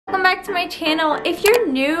back to my channel. If you're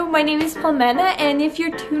new, my name is Palmena, and if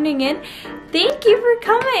you're tuning in, thank you for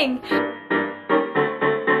coming.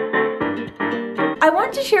 I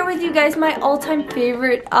want to share with you guys my all-time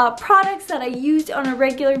favorite products that I use on a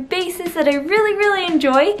regular basis that I really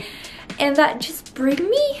enjoy and that just bring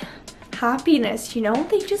me happiness, you know?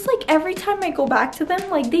 They just, like, every time I go back to them,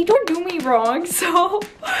 like, they don't do me wrong, so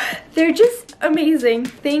they're just amazing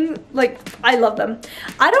like, I love them.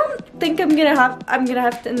 I don't think I'm gonna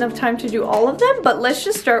have enough time to do all of them, but let's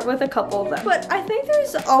just start with a couple of them. But I think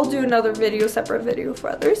I'll do another video, separate video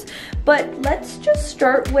for others, but let's just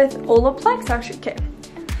start with Olaplex. Actually, okay,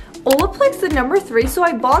 Olaplex, the number 3. So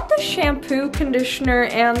I bought the shampoo, conditioner,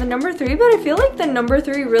 and the number 3, but I feel like the number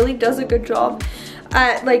 3 really does a good job.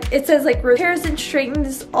 Like, it says, like, repairs and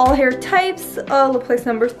straightens all hair types. Olaplex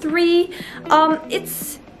number 3.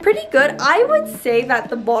 It's pretty good. I would say that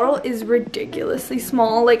the bottle is ridiculously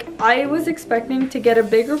small. Like, I was expecting to get a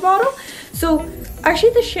bigger bottle. So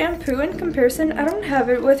actually, the shampoo in comparison, I don't have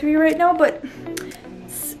it with me right now, but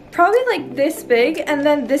it's probably like this big, and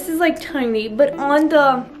then this is like tiny. But on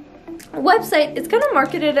the website, it's kind of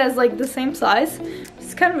marketed as like the same size.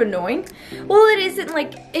 It's kind of annoying. Well, it isn't,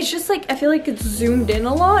 like, it's just like I feel like it's zoomed in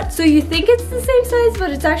a lot, so you think it's the same size, but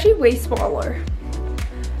it's actually way smaller.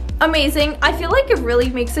 Amazing. I feel like it really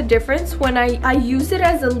makes a difference when I use it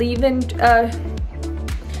as a leave-in. I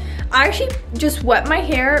actually just wet my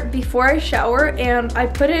hair before I shower, and I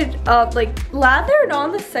put it like lathered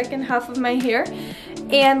on the second half of my hair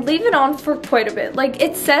and leave it on for quite a bit. Like,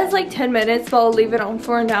 it says like 10 minutes, but I'll leave it on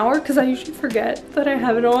for an hour because I usually forget that I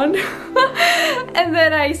have it on. And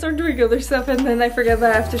then I start doing other stuff and then I forget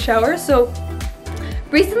that I have to shower. So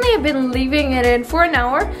recently I've been leaving it in for an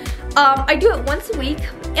hour. I do it once a week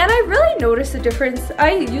and I really notice a difference.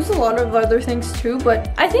 I use a lot of other things too,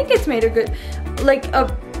 but I think it's made a good, like, a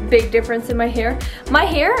big difference in my hair. My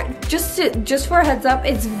hair, just for a heads up,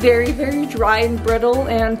 it's very dry and brittle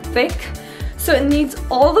and thick. So it needs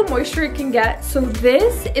all the moisture it can get. So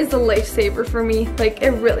this is a lifesaver for me. Like,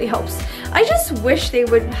 it really helps. I just wish they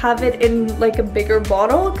would have it in like a bigger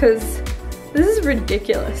bottle because this is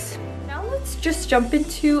ridiculous. Now let's just jump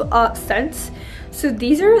into scents. So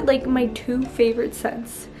these are like my 2 favorite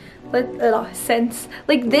scents. Scents.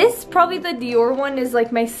 Like this, probably the Dior one is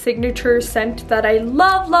like my signature scent that I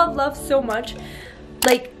love so much.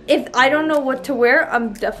 Like, if I don't know what to wear,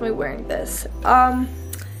 I'm definitely wearing this.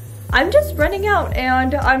 I'm just running out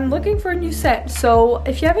and I'm looking for a new scent. So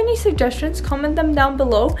if you have any suggestions, comment them down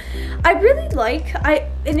below. I really like,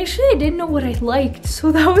 initially I didn't know what I liked,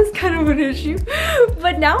 so that was kind of an issue.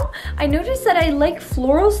 But now I noticed that I like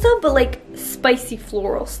floral stuff, but like spicy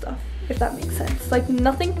floral stuff, if that makes sense. Like,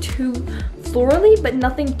 nothing too florally, but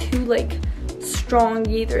nothing too like strong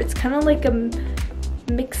either. It's kind of like a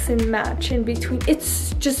mix and match in between.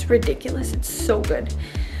 It's just ridiculous. It's so good.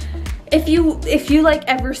 If you like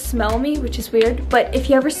ever smell me, which is weird, but if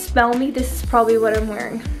you ever smell me, this is probably what I'm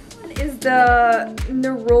wearing. Is the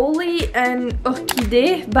Neroli and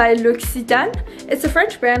Orchidée by L'Occitane. It's a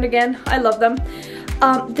French brand again. I love them.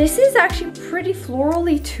 This is actually pretty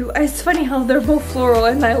florally too. It's funny how they're both floral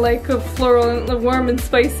and I like a floral and warm and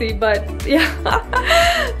spicy, but yeah.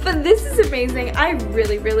 But this is amazing. I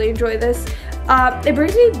really enjoy this. It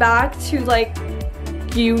brings me back to like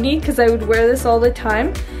uni because I would wear this all the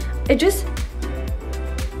time. It's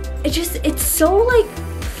so like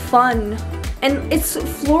fun and it's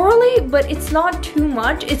florally, but it's not too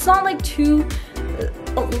much. It's not like too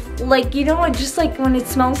like, you know, just like when it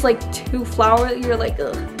smells like too flowery, you're like,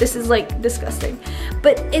 ugh, this is like disgusting.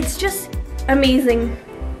 But it's just amazing.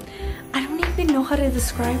 I don't even know how to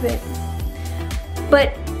describe it.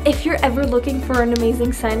 But if you're ever looking for an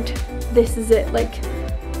amazing scent, this is it. Like,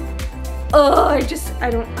 oh, I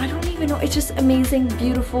don't even know. It's just amazing,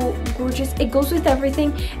 beautiful, gorgeous. It goes with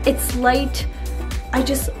everything. It's light. I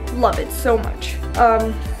just love it so much.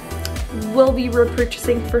 Will be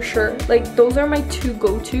repurchasing for sure. Like, those are my 2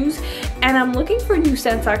 go-tos, and I'm looking for new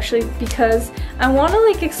scents actually because I want to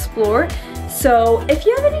like explore. So if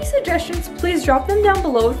you have any suggestions, please drop them down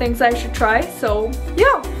below, things I should try. So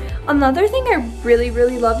yeah. Another thing I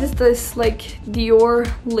really love is this like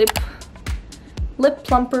Dior lip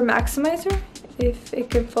plumper maximizer, if it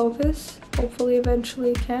can focus. Hopefully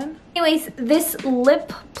eventually it can. Anyways, this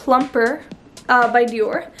lip plumper by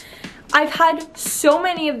Dior, I've had so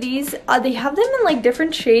many of these. They have them in like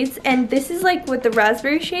different shades, and this is like with the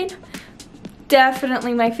raspberry shade.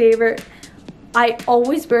 Definitely my favorite. I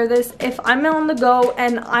always wear this if I'm on the go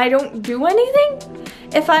and I don't do anything.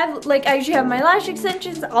 If I usually have my lash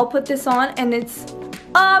extensions, I'll put this on and it's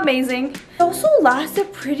amazing. It also lasts a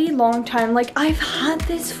pretty long time. Like, I've had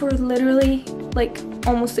this for literally like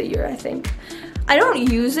almost a year, I think. I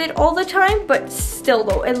don't use it all the time, but still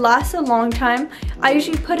though, it lasts a long time. I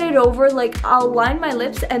usually put it over, like I'll line my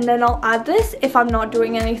lips and then I'll add this if I'm not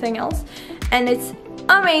doing anything else. And it's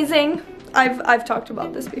amazing. I've talked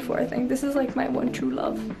about this before, I think. This is like my one true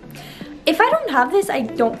love. If I don't have this, I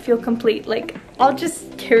don't feel complete. Like, I'll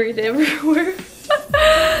just carry it everywhere.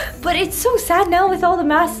 But it's so sad now with all the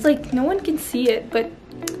masks, like no one can see it, but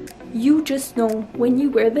you just know when you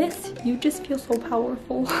wear this, you just feel so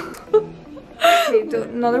powerful. Okay,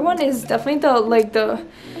 another one is definitely the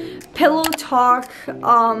Pillow Talk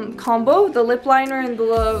combo, the lip liner and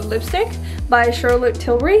the lipstick by Charlotte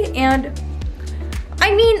Tilbury. And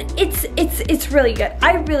I mean, it's really good.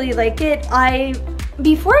 I really like it.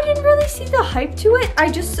 Before I didn't really see the hype to it.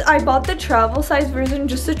 I bought the travel size version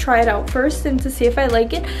just to try it out first and to see if I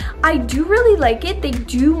like it. I do really like it. They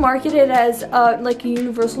do market it as like a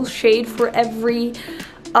universal shade for every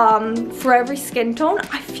skin tone.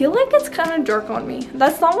 I feel like it's kind of dark on me.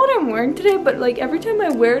 That's not what I'm wearing today, but like every time I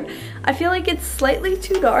wear it, I feel like it's slightly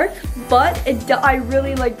too dark, but I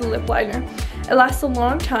really like the lip liner. It lasts a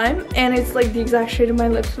long time and it's like the exact shade of my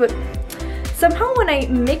lips, but somehow when I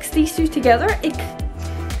mix these two together,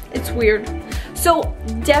 it's weird. So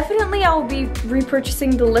definitely I'll be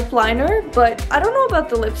repurchasing the lip liner, but I don't know about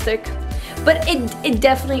the lipstick. But it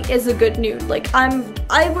definitely is a good nude. Like,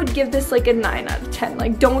 I would give this like a 9 out of 10.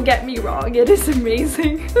 Like, don't get me wrong, it is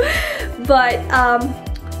amazing. But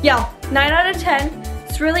yeah, 9 out of 10.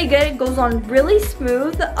 It's really good. It goes on really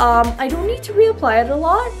smooth. I don't need to reapply it a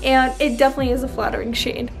lot, and it definitely is a flattering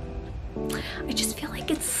shade. I just feel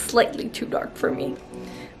like it's slightly too dark for me,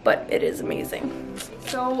 but it is amazing.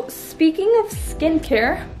 So speaking of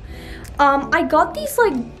skincare, I got these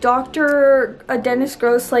like Dr. Dennis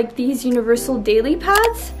Gross, like these universal daily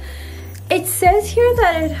pads. It says here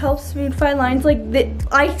that it helps smoothify lines. Like,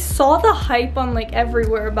 I saw the hype on like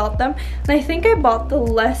everywhere about them, and I think I bought the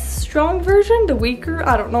less strong version, the weaker.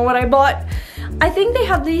 I don't know what I bought. I think they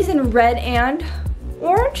have these in red and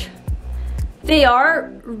orange. They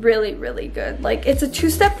are really, really good. Like, it's a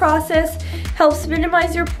two-step process, helps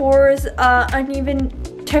minimize your pores, uneven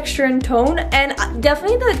texture and tone, and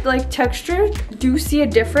definitely the like texture, do see a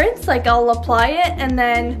difference. Like, I'll apply it and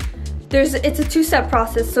then it's a two-step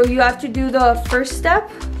process. So you have to do the first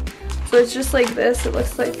step. So it's just like this, it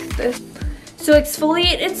looks like this. So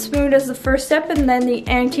exfoliate and smooth as the first step, and then the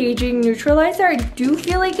anti-aging neutralizer. I do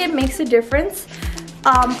feel like it makes a difference.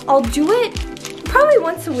 I'll do it probably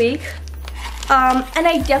once a week. And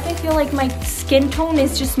I definitely feel like my skin tone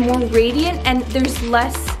is just more radiant and there's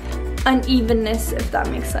less unevenness, if that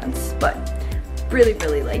makes sense. But really,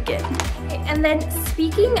 really like it. Okay, and then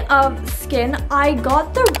speaking of skin, I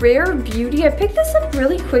got the Rare Beauty. I picked this up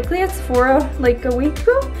really quickly at Sephora like a week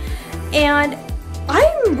ago, and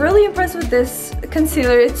I'm really impressed with this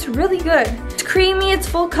concealer. It's really good. It's creamy, it's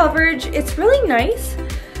full coverage, it's really nice.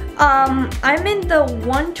 I'm in the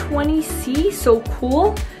 120C, so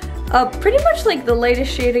cool. Pretty much like the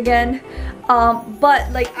latest shade again, but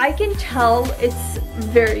like I can tell it's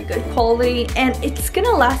very good quality and it's gonna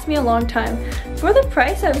last me a long time. For the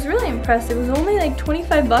price, I was really impressed. It was only like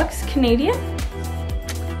 25 bucks Canadian.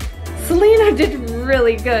 Selena did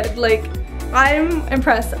really good. Like, I'm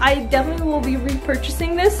impressed. I definitely will be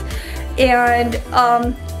repurchasing this, and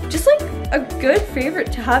just like a good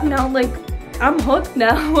favorite to have now. Like, I'm hooked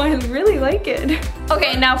now. I really like it.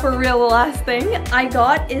 Okay, now for real, the last thing I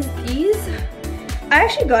got is these. I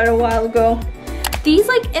actually got it a while ago. These,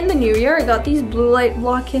 like in the new year, I got these blue light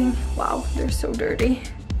blocking. Wow, they're so dirty.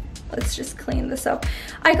 Let's just clean this up.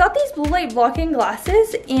 I got these blue light blocking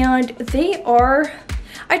glasses, and they are,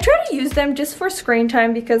 I try to use them just for screen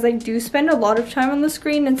time because I do spend a lot of time on the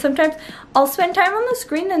screen, and sometimes I'll spend time on the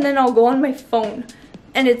screen and then I'll go on my phone.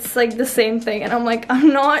 And it's like the same thing, and I'm like,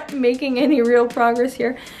 I'm not making any real progress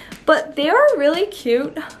here. But they are really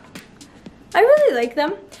cute. I really like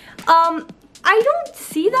them. I don't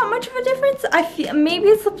see that much of a difference. I feel maybe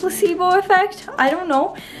it's the placebo effect. I don't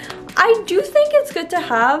know. I do think it's good to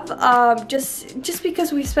have, just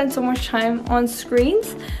because we spend so much time on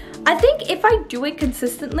screens. I think if I do it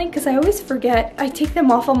consistently, because I always forget, I take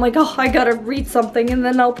them off, I'm like, oh, I gotta read something, and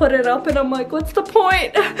then I'll put it up and I'm like, what's the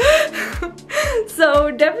point?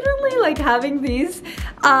 So definitely like having these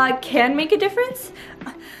can make a difference.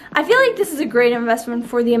 I feel like this is a great investment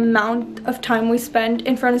for the amount of time we spend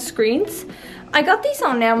in front of screens. I got these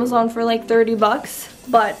on Amazon for like 30 bucks,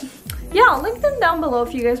 but yeah, I'll link them down below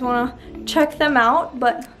if you guys wanna check them out.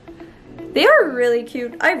 But They are really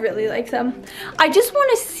cute. I really like them. I just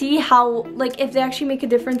want to see how, like, if they actually make a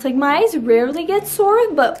difference. Like, my eyes rarely get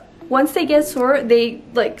sore, but once they get sore, they,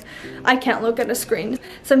 like, I can't look at a screen.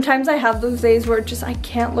 Sometimes I have those days where just I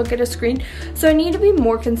can't look at a screen. So I need to be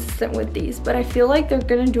more consistent with these, but I feel like they're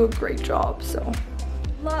gonna do a great job, so.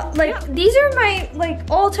 Like, these are my, like,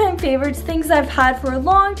 all-time favorites, things I've had for a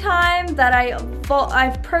long time that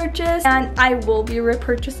I've purchased, and I will be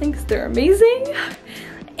repurchasing because they're amazing.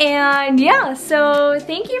 And yeah, so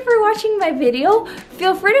thank you for watching my video.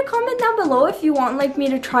 Feel free to comment down below if you want, like, me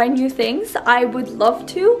to try new things. I would love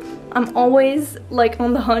to. I'm always, like,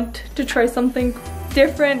 on the hunt to try something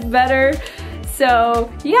different, better.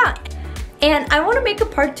 So yeah, and I want to make a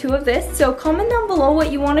part 2 of this, so comment down below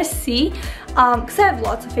what you want to see. Because I have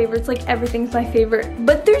lots of favorites, like everything's my favorite.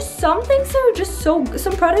 But there's some things that are just some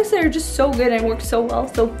products that are just so good and work so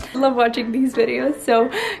well. So I love watching these videos.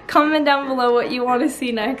 So comment down below what you want to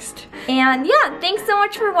see next. And yeah, thanks so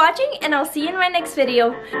much for watching, and I'll see you in my next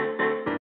video.